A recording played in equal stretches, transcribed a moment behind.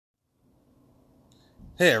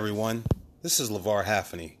Hey everyone, this is LeVar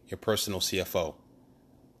Haffney, your personal CFO.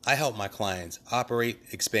 I help my clients operate,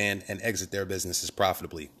 expand, and exit their businesses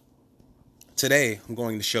profitably. Today, I'm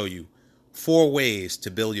going to show you 4 ways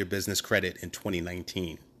to build your business credit in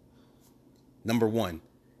 2019. Number 1,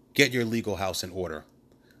 get your legal house in order.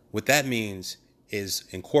 What that means is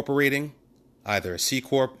incorporating either a C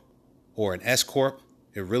Corp or an S Corp.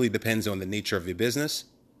 It really depends on the nature of your business,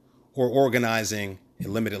 or organizing a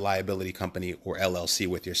limited liability company or LLC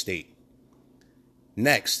with your state.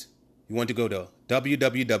 Next, you want to go to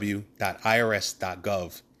www.irs.gov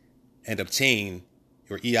and obtain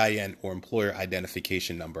your EIN or employer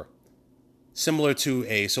identification number. Similar to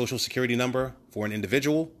a social security number for an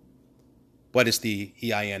individual, but it's the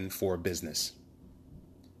EIN for a business.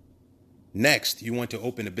 Next, you want to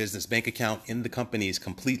open a business bank account in the company's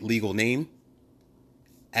complete legal name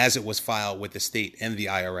as it was filed with the state and the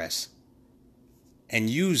IRS, and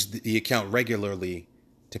use the account regularly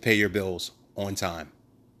to pay your bills on time.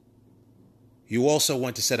 You also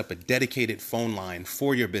want to set up a dedicated phone line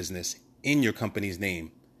for your business in your company's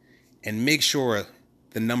name and make sure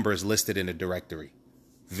the number is listed in a directory.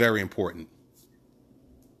 Very important.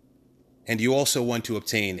 And you also want to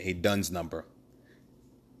obtain a DUNS number.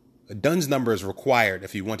 A DUNS number is required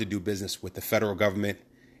if you want to do business with the federal government,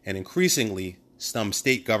 and increasingly, some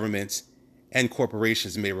state governments and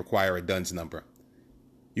corporations may require a DUNS number.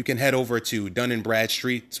 You can head over to Dun &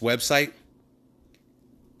 Bradstreet's website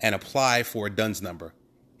and apply for a DUNS number.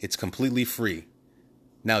 It's completely free.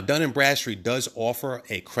 Now, Dun & Bradstreet does offer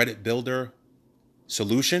a credit builder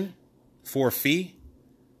solution for a fee.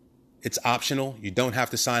 It's optional. You don't have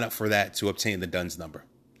to sign up for that to obtain the DUNS number.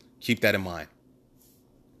 Keep that in mind.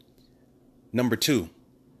 Number 2,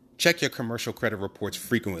 check your commercial credit reports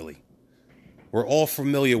frequently. We're all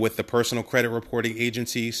familiar with the personal credit reporting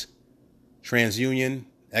agencies, TransUnion,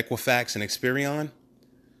 Equifax, and Experian.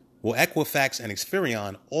 Well, Equifax and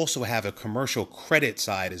Experian also have a commercial credit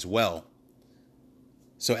side as well.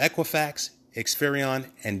 So Equifax, Experian,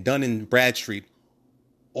 and Dun & Bradstreet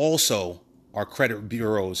also are credit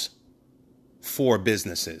bureaus for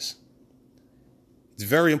businesses. It's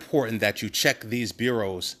very important that you check these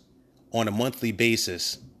bureaus on a monthly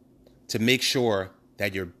basis to make sure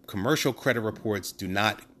that your commercial credit reports do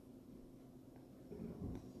not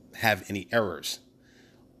have any errors.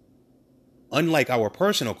 Unlike our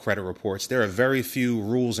personal credit reports, there are very few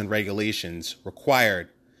rules and regulations required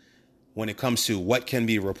when it comes to what can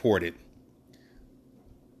be reported.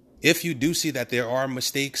 If you do see that there are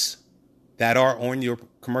mistakes that are on your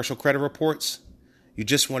commercial credit reports, you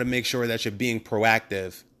just want to make sure that you're being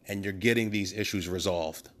proactive and you're getting these issues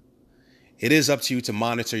resolved. It is up to you to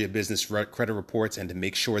monitor your business credit reports and to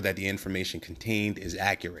make sure that the information contained is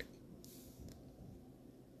accurate.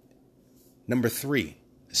 Number 3,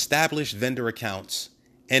 establish vendor accounts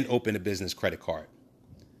and open a business credit card.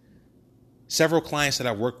 Several clients that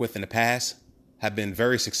I've worked with in the past have been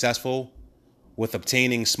very successful with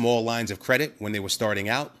obtaining small lines of credit when they were starting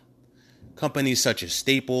out. Companies such as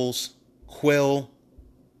Staples, Quill,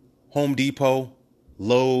 Home Depot,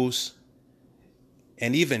 Lowe's,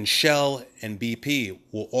 and even Shell and BP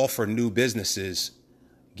will offer new businesses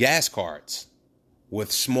gas cards with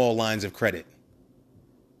small lines of credit.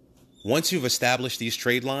 Once you've established these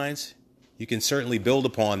trade lines, you can certainly build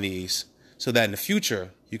upon these so that in the future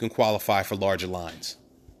you can qualify for larger lines.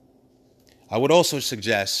 I would also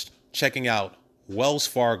suggest checking out Wells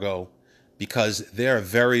Fargo because they're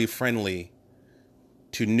very friendly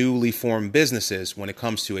to newly formed businesses when it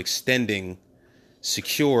comes to extending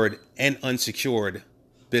secured and unsecured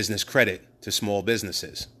business credit to small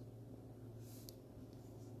businesses.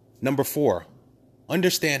 Number 4,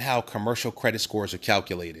 understand how commercial credit scores are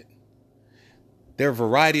calculated. There are a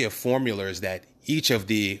variety of formulas that each of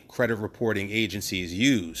the credit reporting agencies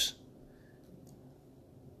use.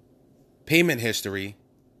 Payment history,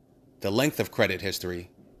 the length of credit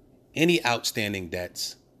history, any outstanding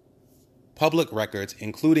debts, public records,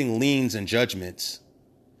 including liens and judgments,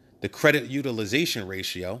 the credit utilization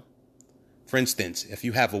ratio. For instance, if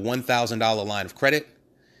you have a $1,000 line of credit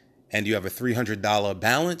and you have a $300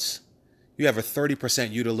 balance, you have a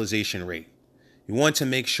 30% utilization rate. You want to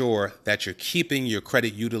make sure that you're keeping your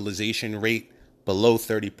credit utilization rate below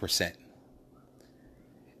 30%.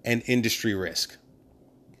 And industry risk.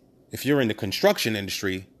 If you're in the construction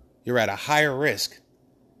industry, you're at a higher risk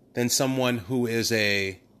than someone who is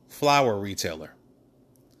a flower retailer.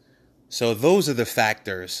 So those are the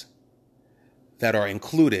factors that are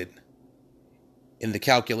included in the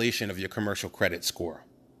calculation of your commercial credit score.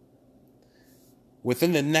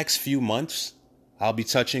 Within the next few months, I'll be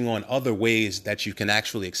touching on other ways that you can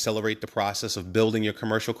actually accelerate the process of building your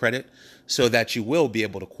commercial credit so that you will be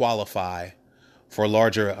able to qualify for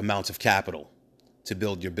larger amounts of capital to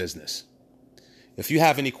build your business. If you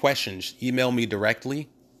have any questions, email me directly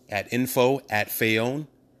at info@fayohne,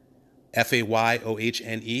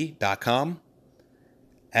 FAYOHNE.com,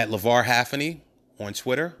 at LeVar Haffney on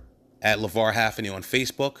Twitter, at LeVar Haffney on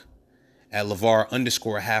Facebook, at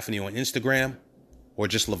LeVar_Haffney on Instagram, or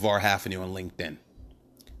just LeVar Haffney on LinkedIn.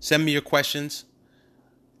 Send me your questions.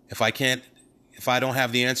 If I don't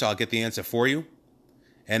have the answer, I'll get the answer for you.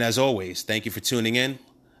 And as always, thank you for tuning in,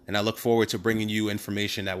 and I look forward to bringing you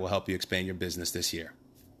information that will help you expand your business this year.